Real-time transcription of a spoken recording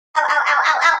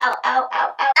ow, ow,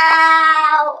 ow, ow,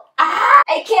 ow, ah,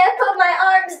 I can't put my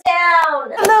arms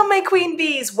down. Hello, my queen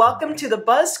bees. Welcome to the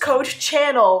Buzz Coach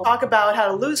channel. Talk about how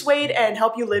to lose weight and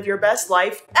help you live your best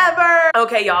life ever.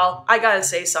 Okay, y'all, I gotta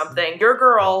say something. Your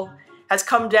girl has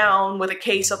come down with a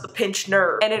case of the pinched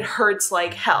nerve, and it hurts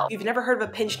like hell. If you've never heard of a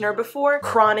pinched nerve before,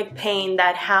 chronic pain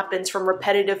that happens from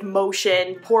repetitive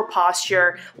motion, poor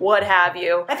posture, what have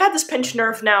you. I've had this pinched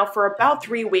nerve now for about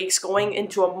 3 weeks, going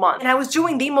into a month, and I was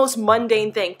doing the most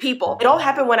mundane thing. People, it all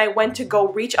happened when I went to go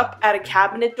reach up at a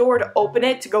cabinet door to open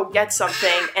it to go get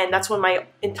something, and that's when my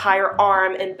entire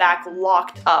arm and back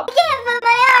locked up. I can't put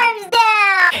my arms down.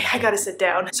 Okay, I gotta sit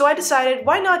down. So I decided,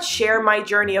 why not share my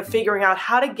journey of figuring out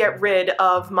how to get rid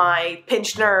of my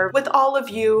pinched nerve with all of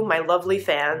you, my lovely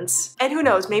fans. And who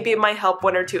knows, maybe it might help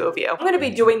 1 or 2 of you. I'm gonna be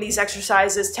doing these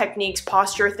exercises, techniques,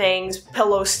 posture things,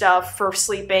 pillow stuff for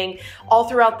sleeping all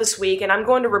throughout this week, and I'm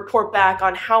going to report back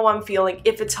on how I'm feeling,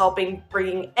 if it's helping,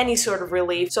 bringing any sort of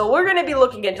relief. So we're gonna be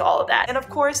looking into all of that. And of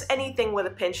course, anything with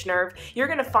a pinched nerve, you're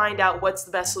gonna find out what's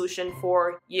the best solution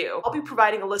for you. I'll be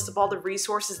providing a list of all the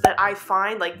resources that I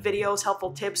find, like videos,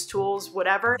 helpful tips, tools,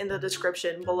 whatever, in the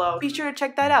description below. Be sure to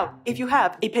check that out if you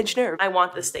have a pinched nerve. I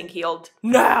want this thing healed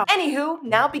now. Anywho,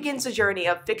 now begins the journey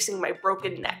of fixing my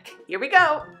broken neck. Here we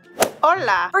go.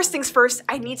 Hola! First things first,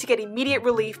 I need to get immediate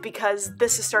relief because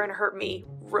this is starting to hurt me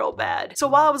real bad. So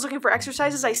while I was looking for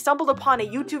exercises, I stumbled upon a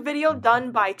YouTube video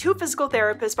done by 2 physical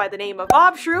therapists by the name of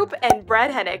Bob Shroop and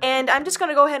Brad Hennick. And I'm just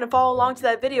gonna go ahead and follow along to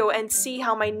that video and see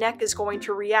how my neck is going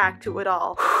to react to it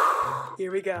all.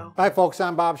 Here we go. Hi folks,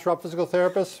 I'm Bob Shroop, physical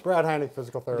therapist. Brad Hennick,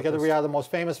 physical therapist. Together we are the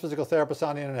most famous physical therapists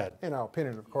on the internet. In our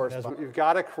opinion, of course. You've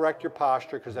got to correct your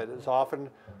posture because that is often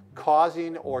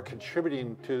causing or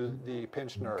contributing to the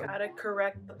pinched nerve. Gotta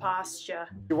correct the posture.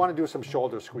 You want to do some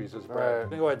shoulder squeezes, Brad.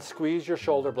 Right. Go ahead, squeeze your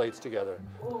shoulder blades together.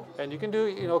 Ooh. And you can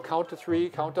do, count to 3,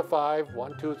 count to 5,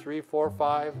 1, 2, 3, 4,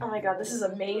 5. Oh my god, this is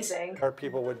amazing. Or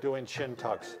people with doing chin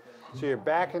tucks. So you're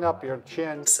backing up your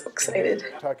chin. So excited.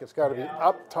 Tuck, it's got to be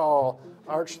up tall,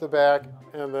 arch the back,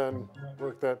 and then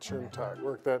work that chin tuck,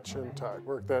 work that chin tuck,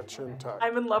 work that chin tuck.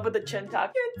 I'm in love with the chin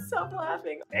tuck. Can't stop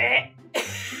laughing.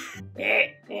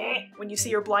 When you see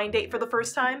your blind date for the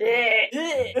first time.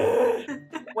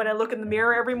 When I look in the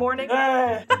mirror every morning.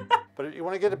 But you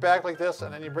want to get it back like this,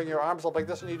 and then you bring your arms up like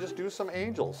this, and you just do some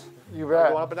angels. You bet.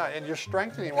 Going up and down, and you're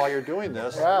strengthening while you're doing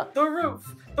this. Yeah.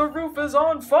 The roof is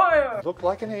on fire. Look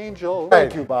like an angel.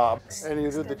 Thank you, Bob. And you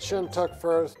do the chin tuck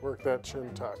first, work that chin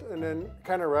tuck. And then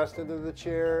kind of rest into the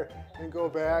chair and go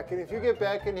back. And if you get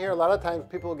back in here, a lot of times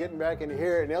people getting back in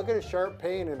here and they'll get a sharp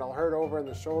pain and it'll hurt over in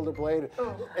the shoulder blade.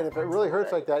 And if it really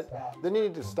hurts like that, then you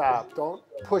need to stop. Don't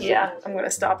push it. Yeah, I'm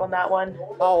gonna stop on that one.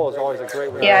 Towel is always a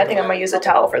great way. Yeah, I think I'm gonna use a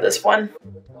towel for this one.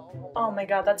 Oh my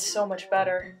god, that's so much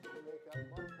better.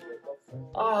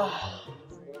 Oh.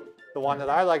 The one that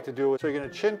I like to do is, so you're going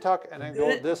to chin tuck and then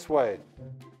go this way.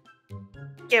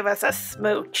 Give us a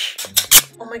smooch.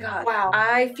 Oh my god. Wow.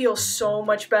 I feel so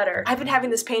much better. I've been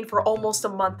having this pain for almost a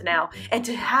month now, and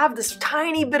to have this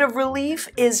tiny bit of relief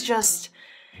is just...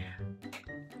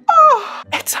 oh,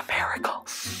 it's a miracle.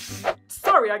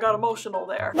 Sorry, I got emotional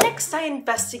there. Next, I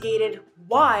investigated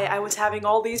why I was having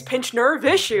all these pinched nerve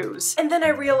issues. And then I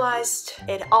realized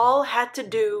it all had to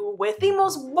do with the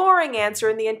most boring answer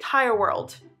in the entire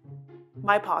world.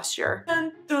 My posture.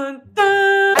 Dun, dun, dun.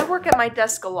 I work at my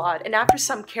desk a lot, and after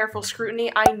some careful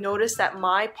scrutiny, I noticed that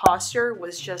my posture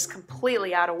was just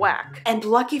completely out of whack. And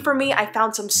lucky for me, I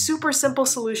found some super simple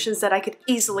solutions that I could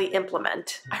easily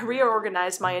implement. I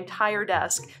reorganized my entire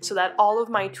desk so that all of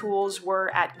my tools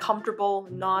were at comfortable,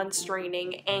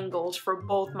 non-straining angles for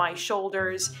both my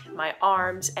shoulders, my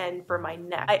arms, and for my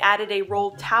neck. I added a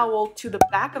rolled towel to the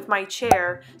back of my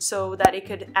chair so that it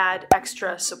could add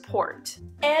extra support.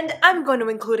 And I'm going to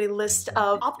include a list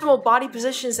of optimal body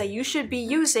positions that you should be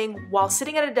using while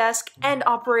sitting at a desk and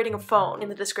operating a phone in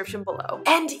the description below.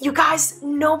 And you guys,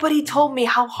 nobody told me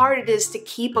how hard it is to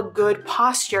keep a good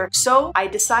posture, so I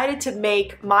decided to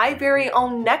make my very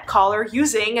own neck collar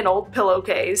using an old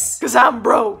pillowcase. Cause I'm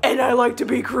broke and I like to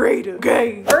be creative,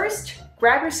 okay? First,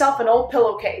 grab yourself an old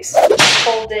pillowcase,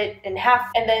 fold it in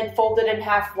half, and then fold it in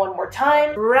half one more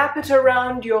time. Wrap it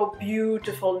around your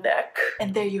beautiful neck.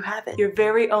 And there you have it, your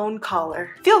very own collar.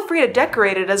 Feel free to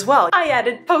decorate it as well. I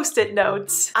added post-it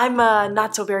notes. I'm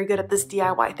not so very good at this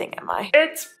DIY thing, am I?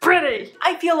 It's pretty!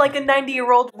 I feel like a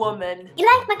 90-year-old woman. You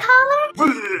like my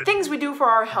collar? Things we do for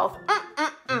our health.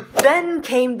 Then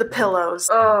came the pillows.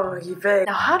 Oh, Yvette.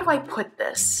 Now how do I put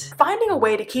this? Finding a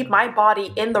way to keep my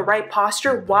body in the right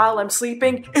posture while I'm sleeping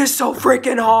sleeping is so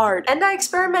freaking hard. And I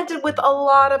experimented with a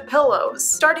lot of pillows,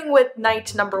 starting with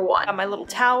night number 1. Got my little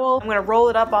towel. I'm gonna roll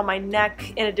it up on my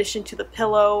neck in addition to the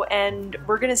pillow, and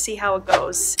we're gonna see how it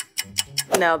goes.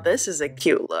 Now this is a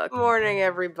cute look. Morning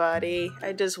everybody.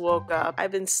 I just woke up.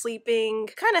 I've been sleeping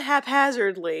kind of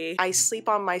haphazardly. I sleep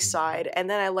on my side and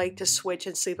then I like to switch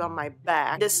and sleep on my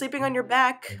back. The sleeping on your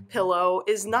back pillow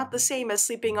is not the same as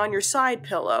sleeping on your side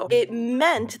pillow. It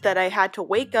meant that I had to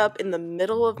wake up in the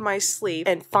middle of my sleep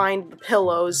and find the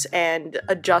pillows and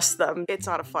adjust them. It's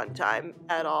not a fun time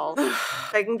at all.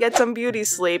 I can get some beauty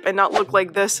sleep and not look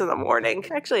like this in the morning.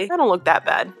 Actually, I don't look that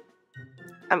bad.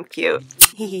 I'm cute.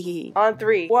 On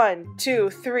 3. 1, 2,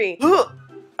 3.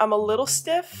 I'm a little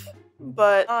stiff,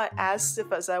 but not as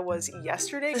stiff as I was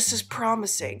yesterday. This is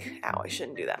promising. Ow, I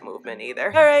shouldn't do that movement either.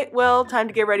 Alright, well, time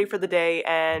to get ready for the day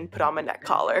and put on my neck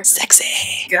collar.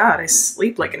 Sexy! God, I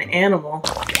sleep like an animal.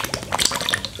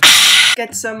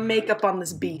 Get some makeup on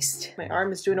this beast. My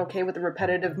arm is doing okay with the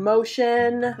repetitive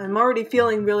motion. I'm already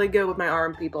feeling really good with my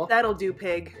arm, people. That'll do,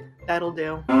 pig. That'll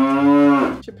do.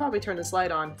 Should probably turn this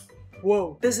light on.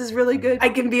 Whoa, this is really good. I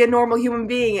can be a normal human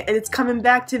being and it's coming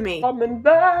back to me. Coming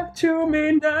back to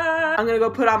me now. I'm gonna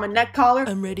go put on my neck collar.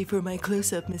 I'm ready for my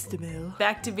close-up, Mr. Mill.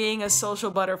 Back to being a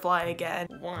social butterfly again.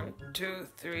 1, 2,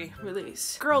 3,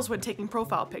 release. Girls when taking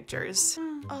profile pictures.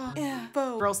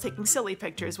 Girls taking silly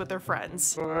pictures with their friends.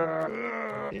 So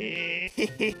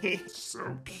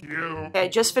cute. Okay, I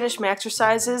just finished my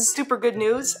exercises. Super good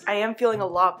news. I am feeling a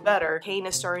lot better. Pain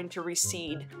is starting to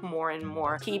recede more and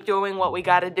more. Keep doing what we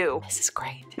gotta do. This is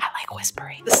great. I like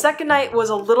whispering. The second night was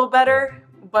a little better,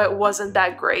 but wasn't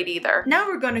that great either. Now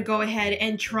we're gonna go ahead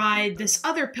and try this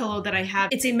other pillow that I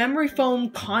have. It's a memory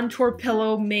foam contour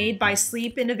pillow made by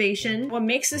Sleep Innovation. What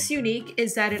makes this unique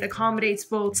is that it accommodates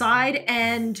both side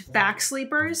and back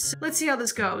sleepers. Let's see how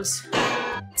this goes.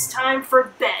 It's time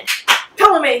for bed.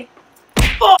 Pillow me!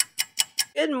 Oh.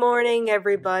 Good morning,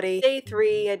 everybody. Day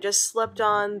 3, I just slept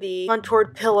on the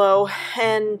contoured pillow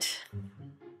and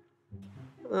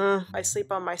I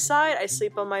sleep on my side, I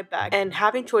sleep on my back, and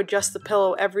having to adjust the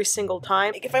pillow every single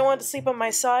time. Like if I wanted to sleep on my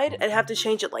side, I'd have to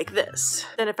change it like this.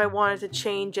 Then if I wanted to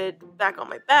change it back on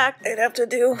my back, I'd have to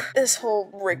do this whole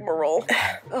rigmarole.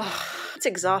 It's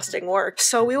exhausting work.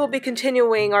 So we will be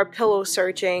continuing our pillow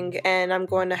searching, and I'm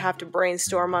going to have to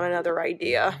brainstorm on another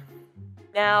idea.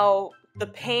 Now, the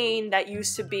pain that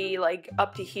used to be like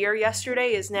up to here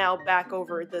yesterday is now back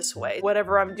over this way.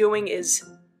 Whatever I'm doing is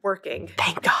working.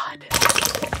 Thank God.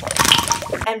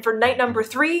 And for night number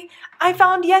 3, I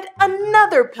found yet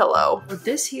another pillow.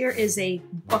 This here is a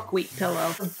buckwheat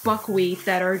pillow. Buckwheat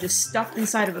that are just stuffed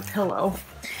inside of a pillow.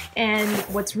 And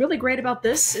what's really great about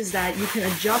this is that you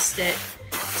can adjust it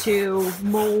to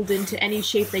mold into any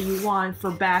shape that you want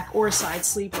for back or side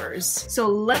sleepers. So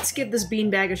let's give this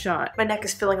beanbag a shot. My neck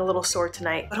is feeling a little sore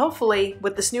tonight, but hopefully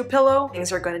with this new pillow,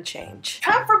 things are gonna change.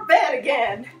 Time for bed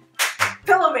again.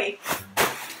 Pillow me.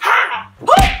 Ha!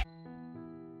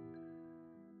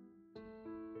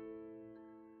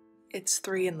 It's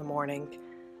 3 in the morning.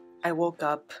 I woke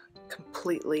up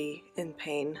completely in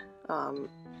pain.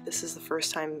 This is the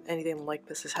first time anything like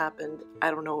this has happened.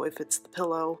 I don't know if it's the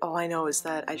pillow. All I know is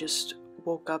that I just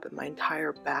woke up and my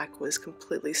entire back was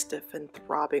completely stiff and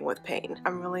throbbing with pain.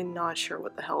 I'm really not sure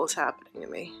what the hell is happening to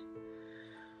me.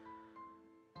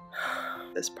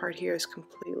 This part here is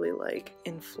completely like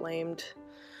inflamed.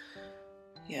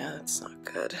 Yeah, it's not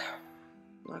good.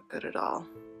 Not good at all.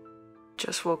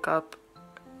 Just woke up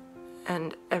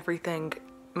and everything,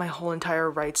 my whole entire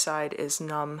right side is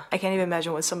numb. I can't even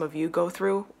imagine what some of you go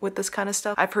through with this kind of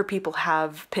stuff. I've heard people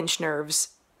have pinched nerves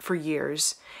for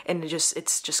years, and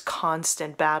it's just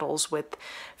constant battles with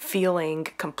feeling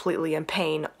completely in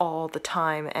pain all the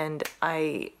time, and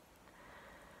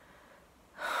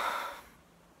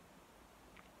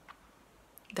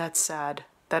that's sad.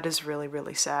 That is really,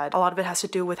 really sad. A lot of it has to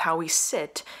do with how we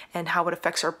sit and how it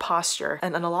affects our posture.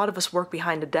 And a lot of us work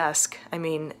behind a desk. I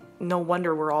mean, no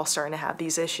wonder we're all starting to have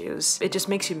these issues. It just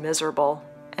makes you miserable,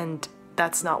 and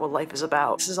that's not what life is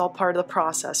about. This is all part of the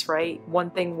process, right?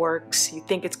 One thing works, you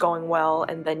think it's going well,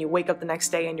 and then you wake up the next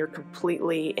day and you're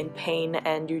completely in pain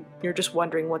and you're just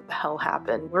wondering what the hell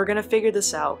happened. We're gonna figure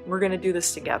this out. We're gonna do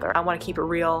this together. I wanna keep it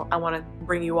real. I wanna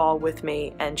bring you all with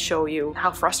me and show you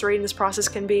how frustrating this process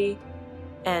can be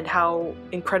and how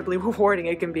incredibly rewarding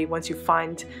it can be once you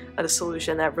find a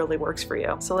solution that really works for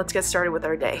you. So let's get started with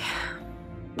our day.